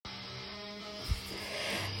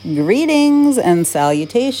Greetings and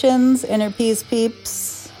salutations, Inner Peace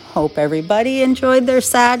peeps. Hope everybody enjoyed their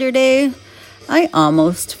Saturday. I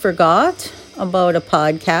almost forgot about a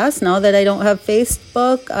podcast. Now that I don't have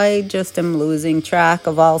Facebook, I just am losing track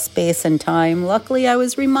of all space and time. Luckily, I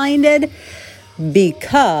was reminded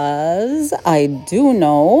because I do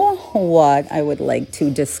know what I would like to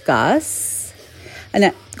discuss. And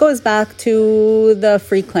it goes back to the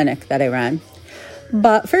free clinic that I ran.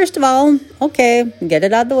 But first of all, okay, get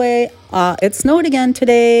it out of the way. It snowed again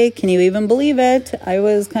today. Can you even believe it? I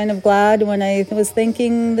was kind of glad when I was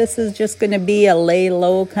thinking this is just going to be a lay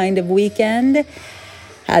low kind of weekend.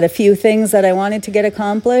 Had a few things that I wanted to get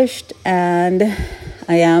accomplished, and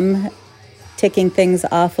I am ticking things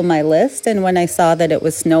off of my list. And when I saw that it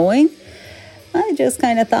was snowing, I just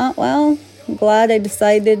kind of thought, well, I'm glad I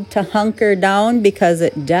decided to hunker down because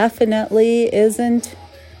it definitely isn't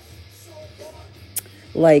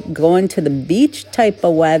like going to the beach type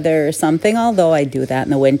of weather or something, although I do that in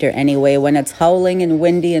the winter anyway when it's howling and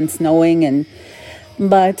windy and snowing.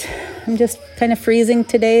 But I'm just kind of freezing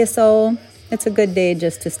today, so it's a good day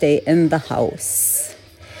just to stay in the house.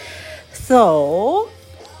 So,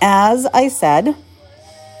 as I said,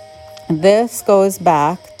 this goes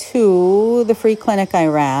back to the free clinic I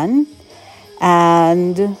ran,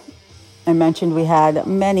 and I mentioned we had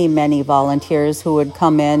many volunteers who would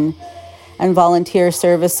come in and volunteer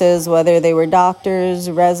services, whether they were doctors,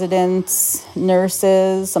 residents,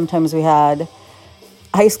 nurses. Sometimes we had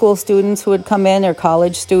high school students who would come in, or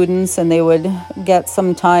college students, and they would get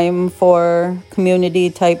some time for community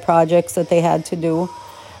type projects that they had to do.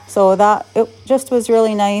 So that it just was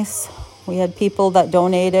really nice. We had people that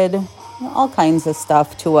donated all kinds of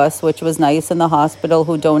stuff to us, which was nice, in the hospital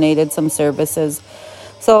who donated some services.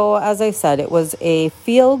 So as I said, it was a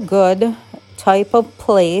feel-good type of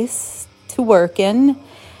place to work in,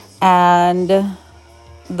 and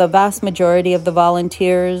the vast majority of the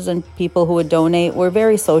volunteers and people who would donate were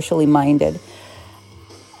very socially minded.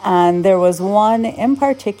 And there was one in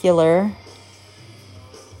particular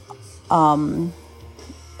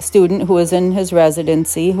student who was in his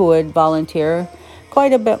residency who would volunteer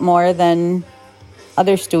quite a bit more than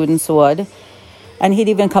other students would, and he'd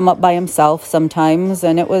even come up by himself sometimes,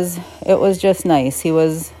 and it was just nice. He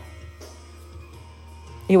was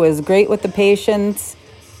great with the patients.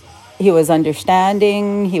 He was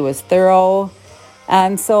understanding. He was thorough.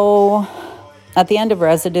 And so at the end of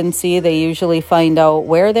residency, they usually find out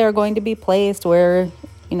where they're going to be placed, where,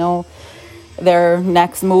 their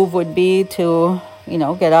next move would be to,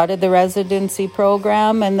 get out of the residency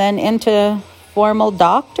program and then into formal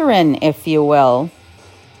doctorate, if you will.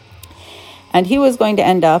 And he was going to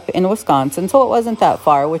end up in Wisconsin, so it wasn't that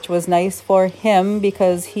far, which was nice for him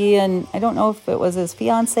because he and, I don't know if it was his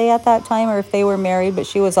fiance at that time or if they were married, but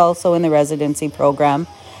she was also in the residency program.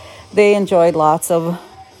 They enjoyed lots of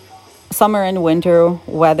summer and winter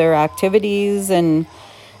weather activities, and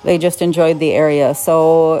they just enjoyed the area.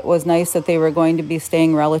 So it was nice that they were going to be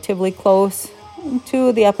staying relatively close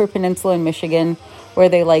to the Upper Peninsula in Michigan, where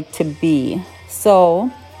they like to be.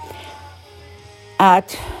 So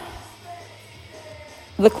at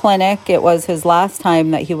the clinic, it was his last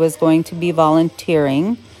time that he was going to be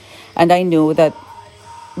volunteering, and I knew that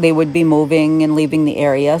they would be moving and leaving the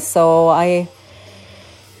area, so I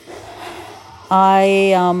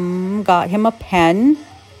got him a pen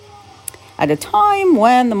at a time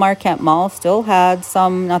when the Marquette Mall still had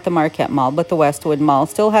some, not the Marquette Mall, but the Westwood Mall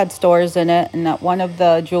still had stores in it, and at one of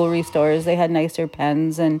the jewelry stores they had nicer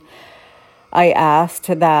pens, and I asked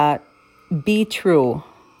that "Be True"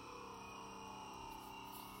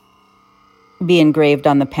 be engraved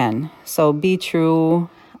on the pen. So "Be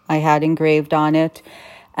True" I had engraved on it.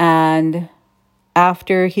 And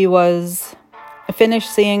after he was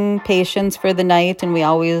finished seeing patients for the night, and we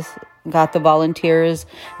always got the volunteers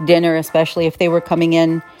dinner, especially if they were coming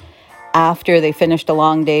in after they finished a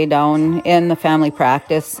long day down in the family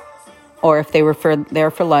practice, or if they were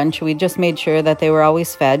there for lunch, we just made sure that they were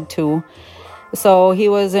always fed too. So he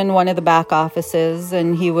was in one of the back offices,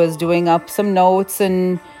 and he was doing up some notes,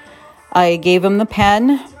 and I gave him the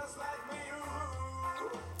pen,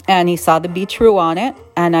 and he saw the "Be True" on it,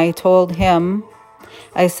 and I told him,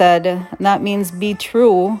 I said, that means be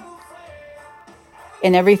true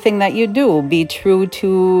in everything that you do. Be true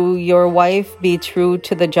to your wife, be true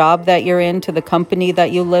to the job that you're in, to the company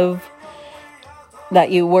that you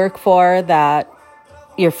work for, that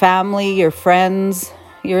your family, your friends,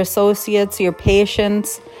 your associates, your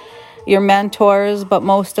patients, your mentors, but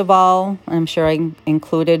most of all, I'm sure I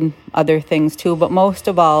included other things too, but most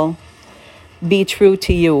of all, be true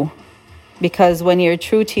to you. Because when you're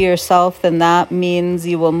true to yourself, then that means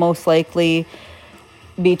you will most likely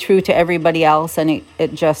be true to everybody else, and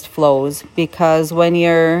it just flows. Because when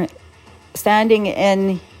you're standing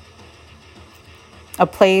in a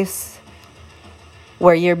place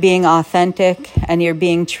where you're being authentic and you're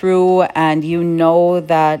being true, and you know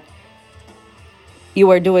that you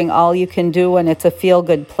are doing all you can do, and it's a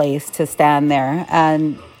feel-good place to stand there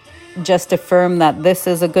and just affirm that this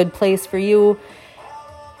is a good place for you,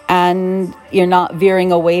 and you're not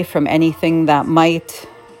veering away from anything that might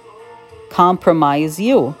compromise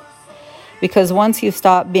you. Because once you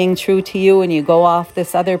stop being true to you and you go off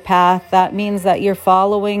this other path, that means that you're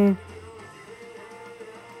following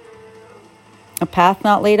a path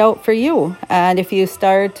not laid out for you. And if you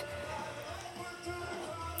start,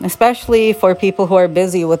 especially for people who are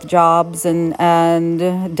busy with jobs and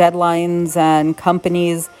deadlines and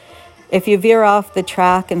companies, if you veer off the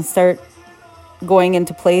track and start going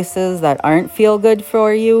into places that aren't feel good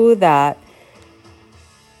for you, that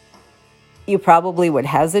you probably would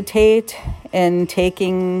hesitate in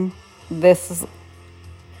taking this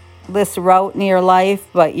route in your life,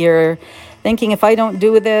 but you're thinking, if I don't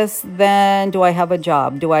do this, then do I have a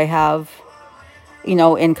job? Do I have,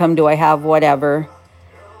 income? Do I have whatever?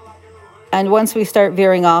 And once we start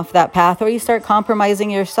veering off that path, or you start compromising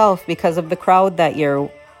yourself because of the crowd that you're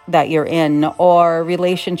in, or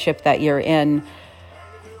relationship that you're in,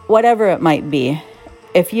 whatever it might be,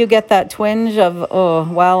 if you get that twinge of,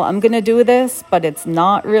 oh, well, I'm going to do this, but it's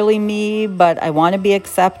not really me, but I want to be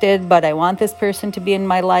accepted, but I want this person to be in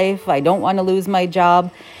my life, I don't want to lose my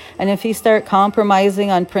job. And if you start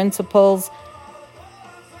compromising on principles,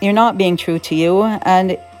 you're not being true to you.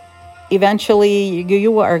 And eventually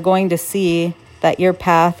you are going to see that your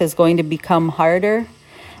path is going to become harder,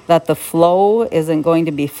 that the flow isn't going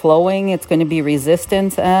to be flowing, it's going to be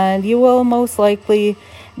resistance, and you will most likely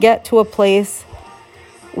get to a place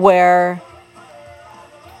where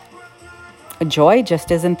joy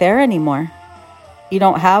just isn't there anymore. You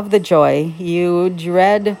don't have the joy. You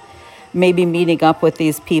dread maybe meeting up with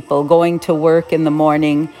these people, going to work in the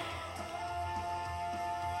morning,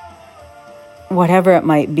 whatever it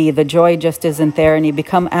might be. The joy just isn't there, and you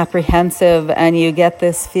become apprehensive, and you get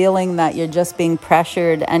this feeling that you're just being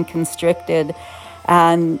pressured and constricted.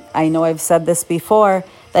 And I know I've said this before,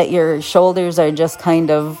 that your shoulders are just kind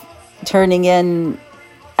of turning in,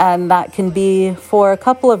 and that can be for a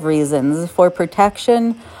couple of reasons: for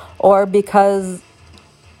protection, or because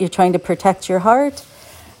you're trying to protect your heart,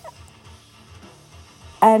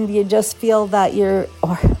 and you just feel that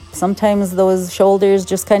or sometimes those shoulders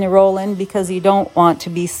just kind of roll in because you don't want to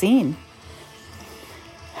be seen.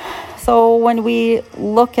 So when we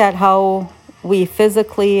look at how we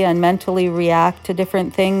physically and mentally react to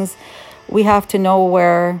different things, we have to know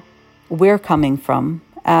where we're coming from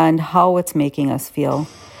and how it's making us feel.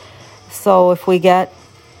 So if we get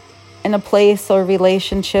in a place or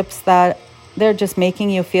relationships that they're just making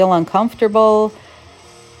you feel uncomfortable,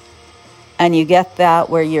 and you get that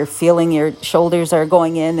where you're feeling your shoulders are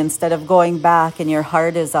going in instead of going back, and your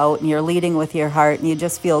heart is out, and you're leading with your heart, and you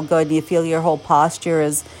just feel good, and you feel your whole posture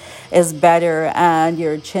is better, and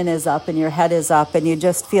your chin is up and your head is up, and you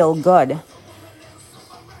just feel good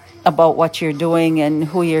about what you're doing and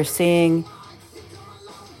who you're seeing.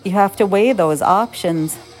 You have to weigh those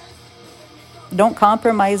options. Don't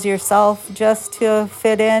compromise yourself just to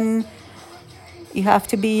fit in. You have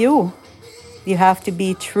to be you. You have to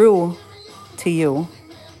be true to you.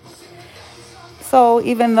 So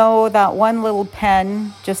even though that one little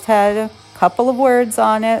pen just had a couple of words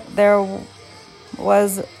on it, there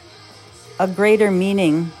was a greater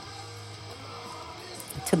meaning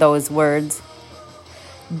to those words.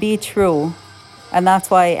 Be true. And that's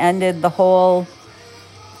why I ended the whole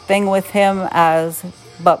thing with him as,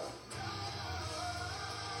 but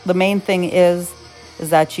the main thing is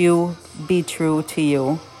that you be true to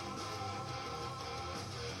you.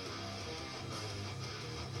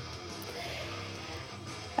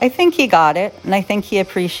 I think he got it, and I think he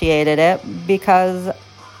appreciated it, because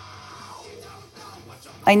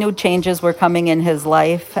I knew changes were coming in his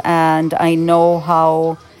life, and I know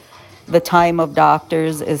how the time of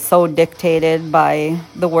doctors is so dictated by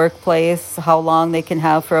the workplace, how long they can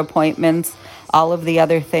have for appointments, all of the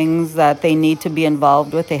other things that they need to be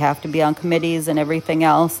involved with. They have to be on committees and everything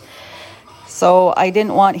else. So I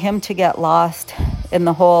didn't want him to get lost in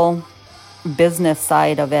the whole business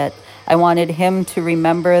side of it. I wanted him to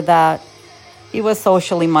remember that he was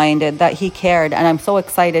socially minded, that he cared. And I'm so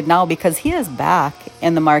excited now because he is back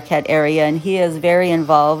in the Marquette area, and he is very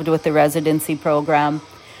involved with the residency program.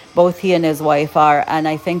 Both he and his wife are. And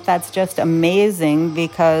I think that's just amazing,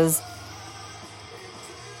 because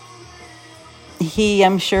he,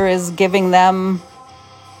 I'm sure, is giving them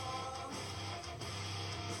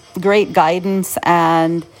great guidance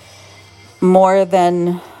and more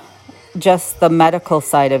than just the medical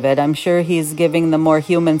side of it. I'm sure he's giving the more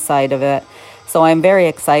human side of it. So I'm very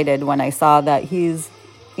excited when I saw that he's,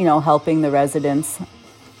 helping the residents,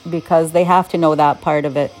 because they have to know that part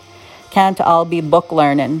of it. Can't all be book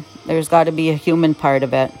learning. There's got to be a human part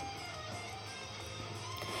of it.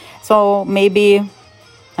 So maybe,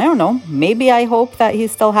 I don't know, maybe I hope that he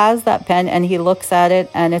still has that pen and he looks at it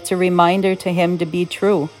and it's a reminder to him to be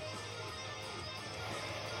true.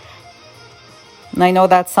 And I know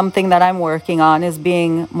that's something that I'm working on, is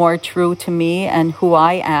being more true to me and who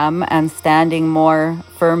I am, and standing more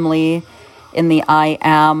firmly in the I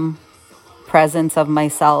am presence of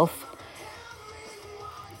myself,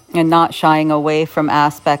 and not shying away from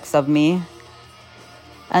aspects of me,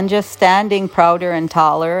 and just standing prouder and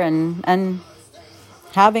taller, and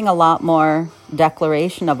having a lot more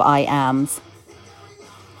declaration of I ams.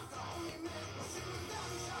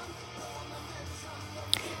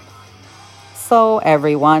 So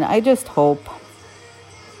everyone, I just hope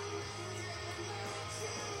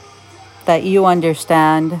that you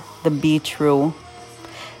understand the be true,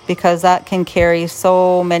 because that can carry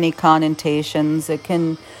so many connotations. It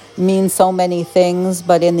can mean so many things,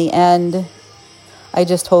 but in the end, I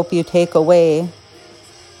just hope you take away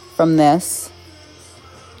from this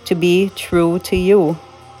to be true to you.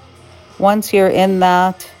 Once you're in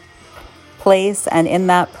that place and in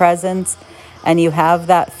that presence and you have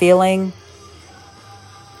that feeling,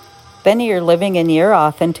 then you're living in your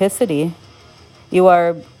authenticity. You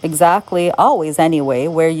are exactly, always anyway,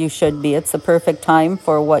 where you should be. It's the perfect time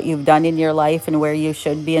for what you've done in your life and where you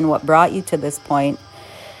should be and what brought you to this point.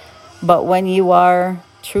 But when you are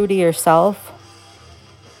true to yourself,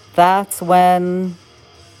 that's when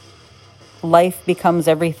life becomes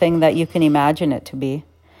everything that you can imagine it to be.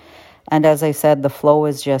 And as I said, the flow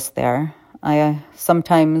is just there. I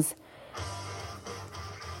sometimes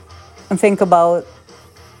think about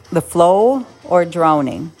the flow or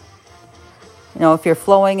drowning. If you're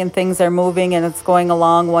flowing and things are moving and it's going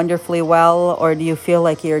along wonderfully well, or do you feel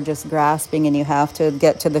like you're just grasping and you have to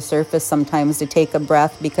get to the surface sometimes to take a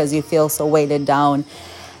breath because you feel so weighted down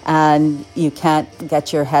and you can't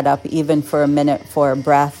get your head up even for a minute for a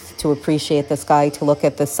breath, to appreciate the sky, to look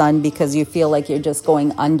at the sun, because you feel like you're just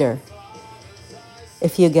going under.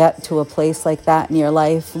 If you get to a place like that in your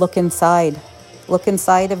life, look inside. Look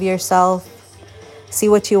inside of yourself. See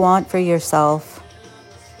what you want for yourself,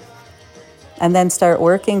 and then start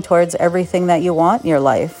working towards everything that you want in your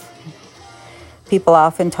life. People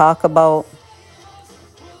often talk about,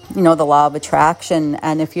 the law of attraction,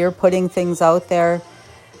 and if you're putting things out there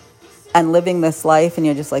and living this life and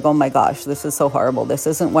you're just like, oh my gosh, this is so horrible, this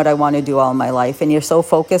isn't what I want to do all my life, and you're so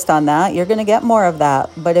focused on that, you're going to get more of that.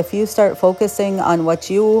 But if you start focusing on what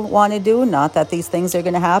you want to do, not that these things are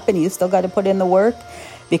going to happen, you still got to put in the work.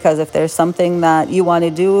 Because if there's something that you want to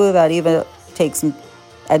do that even takes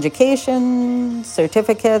education,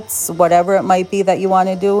 certificates, whatever it might be that you want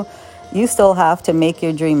to do, you still have to make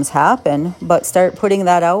your dreams happen, but start putting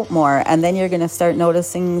that out more. And then you're going to start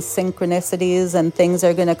noticing synchronicities, and things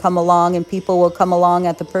are going to come along, and people will come along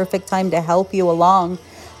at the perfect time to help you along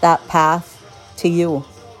that path to you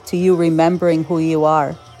remembering who you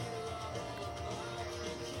are.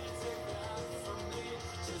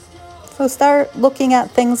 So start looking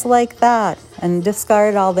at things like that and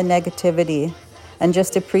discard all the negativity and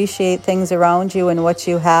just appreciate things around you and what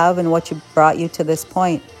you have and what brought you to this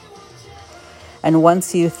point. And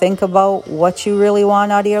once you think about what you really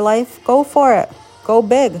want out of your life, go for it. Go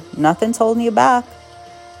big. Nothing's holding you back.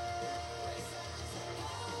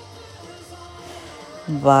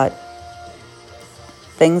 But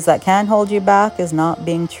things that can hold you back is not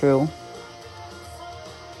being true.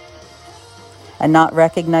 And not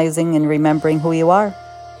recognizing and remembering who you are.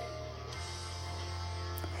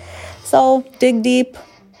 So dig deep,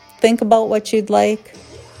 think about what you'd like,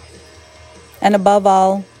 and above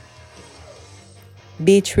all,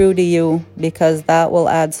 be true to you, because that will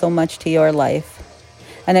add so much to your life.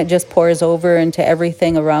 And it just pours over into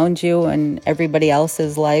everything around you and everybody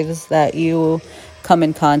else's lives that you come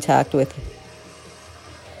in contact with.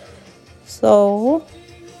 So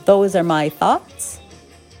those are my thoughts.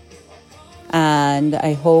 And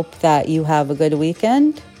I hope that you have a good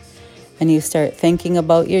weekend and you start thinking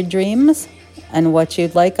about your dreams and what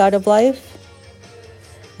you'd like out of life.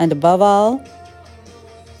 And above all,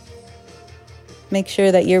 make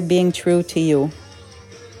sure that you're being true to you.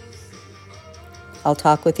 I'll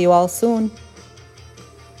talk with you all soon.